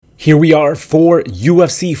Here we are for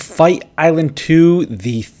UFC Fight Island 2,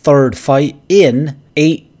 the third fight in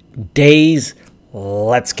 8 days.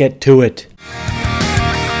 Let's get to it.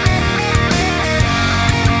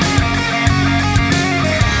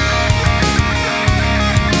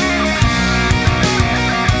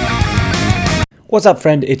 What's up,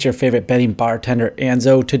 friend? It's your favorite betting bartender,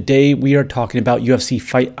 Anzo. Today we are talking about UFC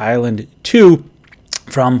Fight Island 2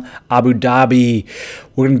 from Abu Dhabi.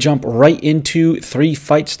 We're going to jump right into 3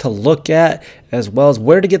 fights to look at, as well as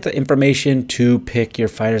where to get the information to pick your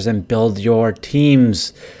fighters and build your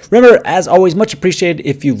teams. Remember, as always, much appreciated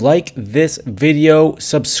if you like this video,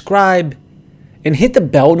 subscribe, and hit the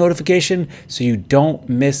bell notification so you don't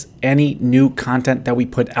miss any new content that we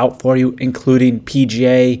put out for you, including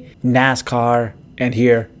PGA, NASCAR, and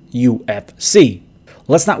here, UFC.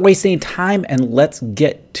 Let's not waste any time and let's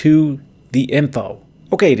get to the info.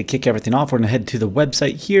 Okay, to kick everything off, we're going to head to the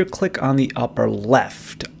website here. Click on the upper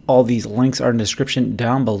left. All these links are in the description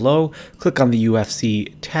down below. Click on the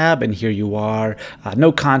UFC tab, and here you are.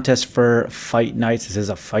 No contest for fight nights. This is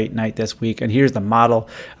a fight night this week. And here's the model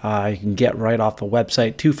you can get right off the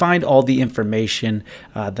website to find all the information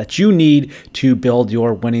that you need to build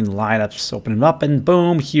your winning lineups. Open them up, and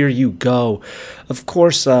boom, here you go. Of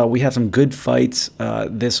course, we have some good fights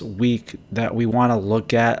this week that we want to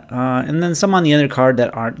look at. And then some on the undercard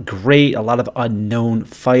that aren't great. A lot of unknown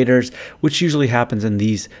fighters, which usually happens in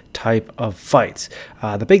these type of fights.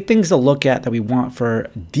 The big things to look at that we want for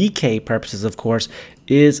DK purposes, of course,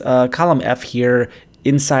 is column F here.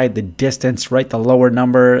 Inside the distance, right? The lower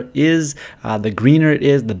number is, the greener it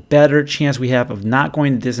is, the better chance we have of not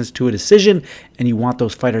going the distance to a decision, and you want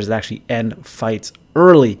those fighters that actually end fights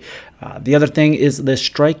early. The other thing is the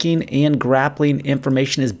striking and grappling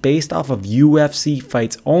information is based off of UFC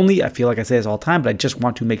fights only. I feel like I say this all the time, but I just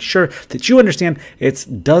want to make sure that you understand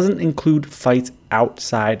it doesn't include fights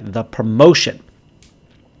outside the promotion.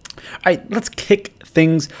 All right, let's kick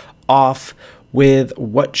things off with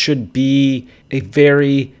what should be a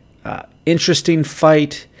very interesting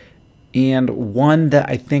fight, and one that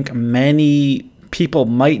I think many people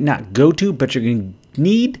might not go to, but you're going to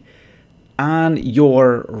need on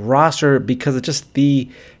your roster because of just the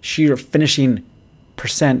sheer finishing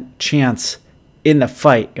percent chance in the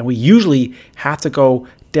fight. And we usually have to go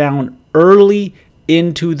down early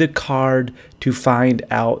into the card to find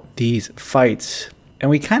out these fights. And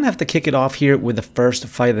we kind of have to kick it off here with the first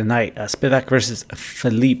fight of the night, Spivak versus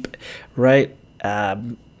Philippe, right?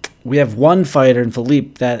 We have one fighter in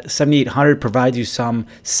Philippe that 7,800 provides you some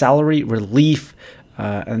salary relief,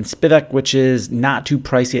 and Spivak, which is not too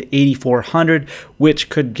pricey at 8,400, which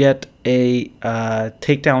could get a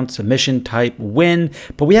takedown submission type win.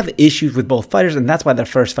 But we have issues with both fighters, and that's why the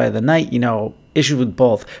first fight of the night, issues with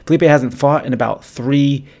both. Felipe hasn't fought in about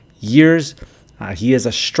 3 years. He is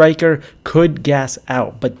a striker, could gas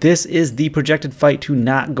out, but this is the projected fight to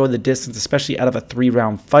not go the distance, especially out of a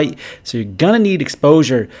 3-round fight. So you're going to need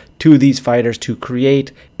exposure to these fighters to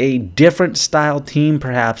create a different style team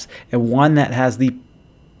perhaps, and one that has the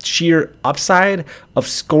sheer upside of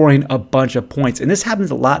scoring a bunch of points. And this happens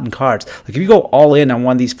a lot in cards. Like if you go all in on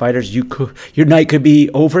one of these fighters, your night could be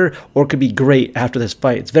over or could be great after this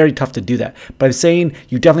fight. It's very tough to do that. But I'm saying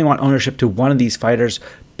you definitely want ownership to one of these fighters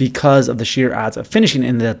because of the sheer odds of finishing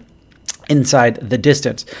inside the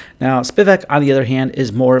distance. Now, Spivak, on the other hand,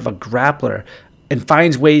 is more of a grappler and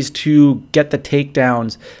finds ways to get the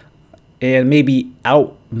takedowns and maybe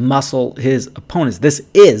out-muscle his opponents. This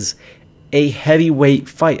is a heavyweight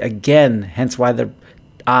fight, again, hence why the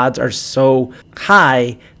odds are so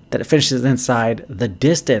high that it finishes inside the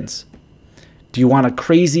distance. Do you want a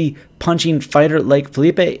crazy punching fighter like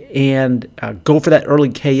Felipe and go for that early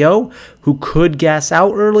KO who could gas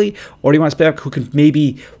out early? Or do you want a Spivak who can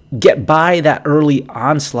maybe get by that early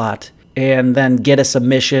onslaught and then get a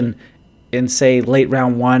submission in, say, late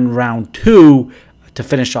round 1, round 2 to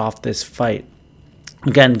finish off this fight?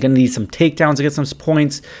 Again, going to need some takedowns to get some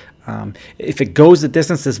points. If it goes the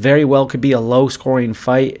distance, this very well could be a low-scoring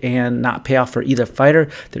fight and not pay off for either fighter.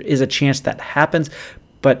 There is a chance that happens.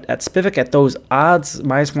 But at Spivak, at those odds,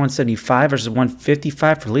 minus 175 versus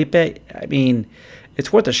 155 for Felipe, I mean,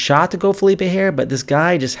 it's worth a shot to go Felipe here, but this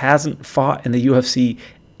guy just hasn't fought in the UFC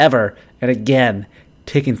ever. And again,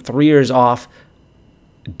 taking 3 years off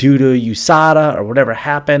due to USADA or whatever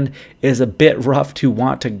happened is a bit rough to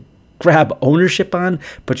want to grab ownership on,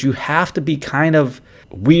 but you have to be kind of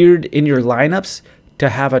weird in your lineups to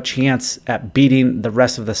have a chance at beating the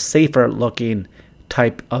rest of the safer looking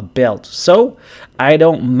type of build. So I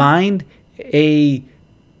don't mind a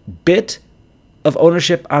bit of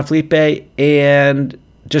ownership on Felipe, and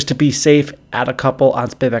just to be safe, add a couple on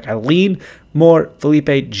Spivak. I lean more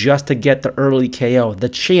Felipe just to get the early KO, the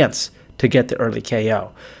chance to get the early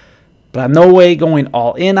KO. But I'm no way going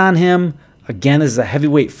all in on him. Again, this is a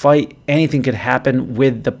heavyweight fight. Anything could happen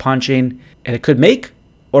with the punching, and it could make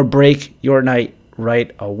or break your night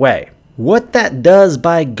right away. What that does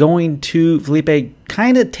by going to Felipe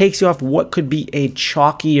kind of takes you off what could be a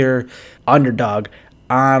chalkier underdog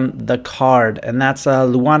on the card, and that's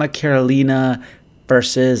Luana Carolina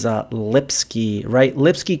versus Lipski, right?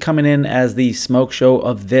 Lipski coming in as the smoke show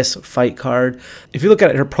of this fight card. If you look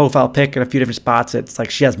at her profile pic in a few different spots, it's like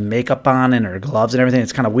she has makeup on and her gloves and everything.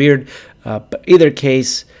 It's kind of weird. But either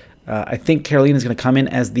case, I think Carolina's going to come in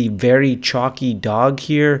as the very chalky dog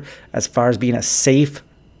here as far as being a safe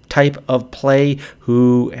type of play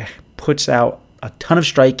who puts out a ton of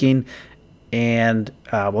striking and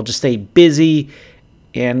will just stay busy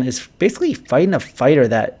and is basically fighting a fighter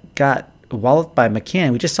that got walloped by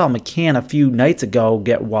McCann. We just saw McCann a few nights ago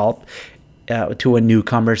get walloped to a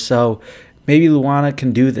newcomer. So maybe Luana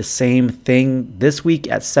can do the same thing this week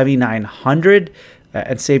at 7,900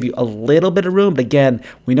 and save you a little bit of room. But again,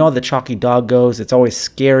 we know how the chalky dog goes. It's always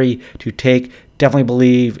scary to take. Definitely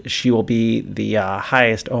believe she will be the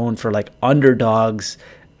highest owned for like underdogs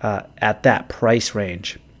at that price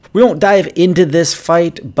range. We won't dive into this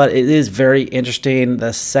fight, but it is very interesting.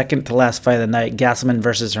 The second to last fight of the night, Gastelum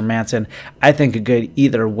versus Hermansson. I think a good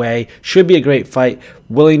either way. Should be a great fight.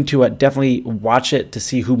 Willing to definitely watch it to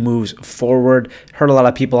see who moves forward. Heard a lot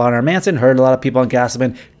of people on Hermansson. Heard a lot of people on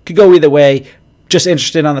Gastelum. Could go either way. Just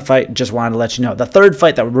interested on the fight. Just wanted to let you know. The third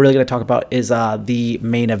fight that we're really going to talk about is the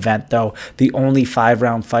main event, though. The only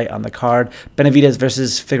 5-round fight on the card. Benavidez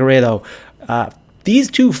versus Figueiredo.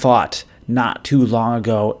 These two fought not too long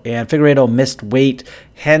ago, and Figueiredo missed weight,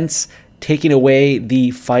 hence taking away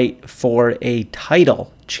the fight for a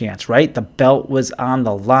title chance, right? The belt was on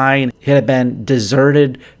the line. It had been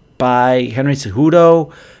deserted by Henry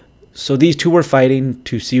Cejudo, so these two were fighting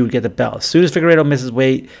to see who would get the belt. As soon as Figueiredo misses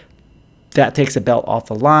weight, that takes the belt off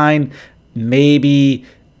the line. Maybe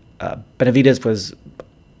Benavidez was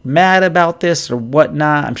mad about this or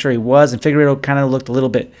whatnot. I'm sure he was, and Figueiredo kind of looked a little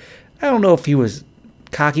bit, I don't know if he was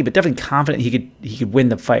cocky, but definitely confident he could win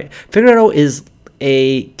the fight. Figueiredo is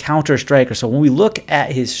a counter striker, so when we look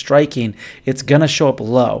at his striking, it's gonna show up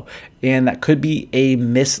low, and that could be a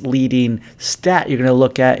misleading stat you're gonna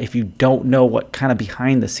look at if you don't know what kind of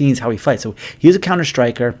behind the scenes how he fights. So he's a counter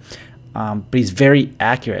striker, but he's very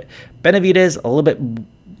accurate. Benavidez a little bit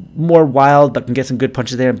more wild, but can get some good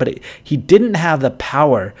punches there. But he didn't have the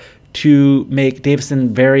power to make Deiveson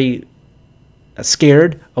very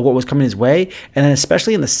scared of what was coming his way, and then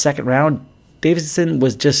especially in the second round, Deiveson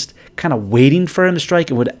was just kind of waiting for him to strike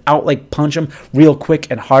and would punch him real quick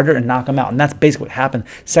and harder and knock him out, and that's basically what happened.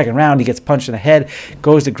 Second round, he gets punched in the head,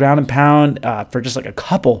 goes to ground and pound for just like a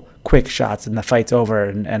couple quick shots, and the fight's over,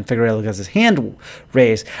 and Figueiredo gets his hand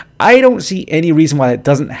raised. I don't see any reason why that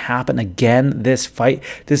doesn't happen again this fight.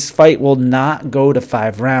 This fight will not go to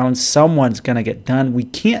 5 rounds. Someone's going to get done. We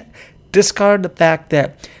can't discard the fact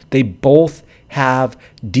that they both have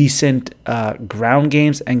decent ground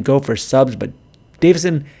games and go for subs, but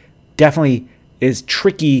Deiveson definitely is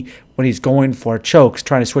tricky when he's going for chokes,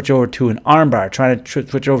 trying to switch over to an armbar, trying to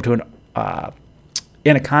switch over to an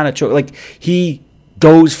anaconda choke. Like, he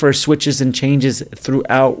goes for switches and changes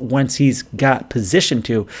throughout once he's got position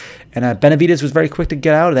to, and Benavidez was very quick to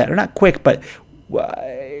get out of that, or not quick, but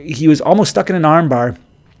he was almost stuck in an armbar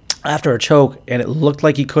after a choke, and it looked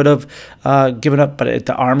like he could have given up, but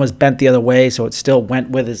the arm was bent the other way, so it still went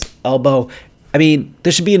with his elbow. I mean,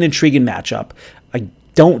 this should be an intriguing matchup. I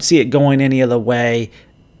don't see it going any other way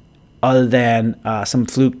other than some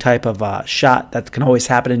fluke type of shot that can always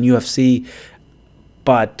happen in UFC.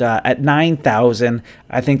 But at 9,000,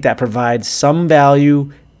 I think that provides some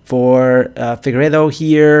value for Figueiredo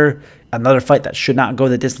here. Another fight that should not go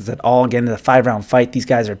the distance at all. Again, it's a 5-round fight. These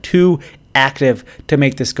guys are too active to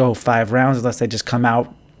make this go 5 rounds unless they just come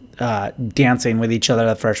out dancing with each other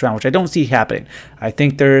the first round, which I don't see happening. I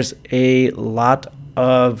think there's a lot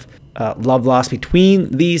of love lost between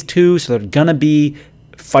these two, so they're going to be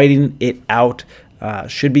fighting it out.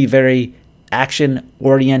 Should be very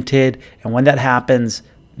action-oriented, and when that happens,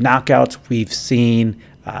 knockouts we've seen,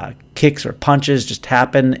 kicks or punches just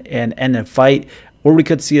happen and end a fight, or we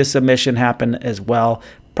could see a submission happen as well.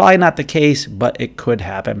 Probably not the case, but it could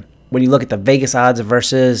happen. When you look at the Vegas odds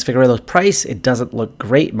versus Figueiredo's price, it doesn't look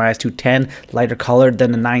great. Minus 210, lighter colored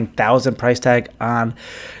than the 9,000 price tag on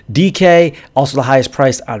DK. Also the highest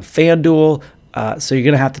price on FanDuel. So you're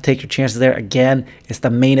going to have to take your chances there. Again, it's the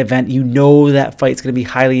main event. You know that fight's going to be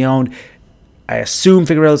highly owned. I assume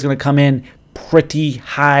Figueiredo's going to come in, pretty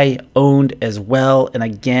high owned as well. And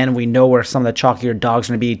again, we know where some of the chalkier dogs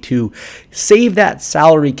are going to be to save that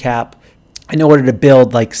salary cap in order to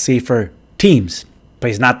build like safer teams. But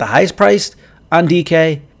he's not the highest priced on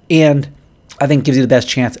DK, and I think gives you the best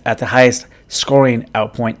chance at the highest scoring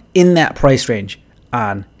outpoint in that price range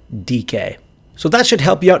on DK. So that should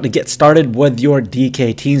help you out to get started with your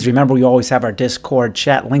DK teams. Remember, we always have our Discord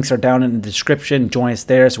chat. Links are down in the description. Join us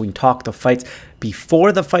there so we can talk the fights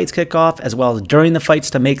before the fights kick off, as well as during the fights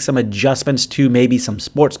to make some adjustments to maybe some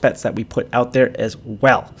sports bets that we put out there as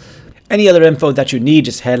well. Any other info that you need,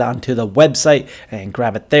 just head on to the website and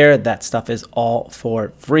grab it there. That stuff is all for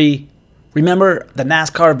free. Remember, the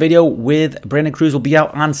NASCAR video with Brandon Cruz will be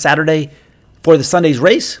out on Saturday for the Sunday's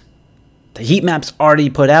race. The heat map's already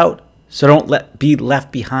put out. So don't be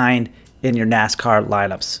left behind in your NASCAR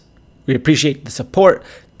lineups. We appreciate the support.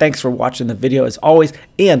 Thanks for watching the video as always.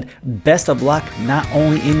 And best of luck not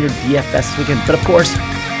only in your DFS this weekend, but of course,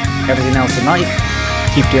 everything else tonight.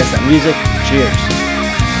 Keep DSM music. Cheers.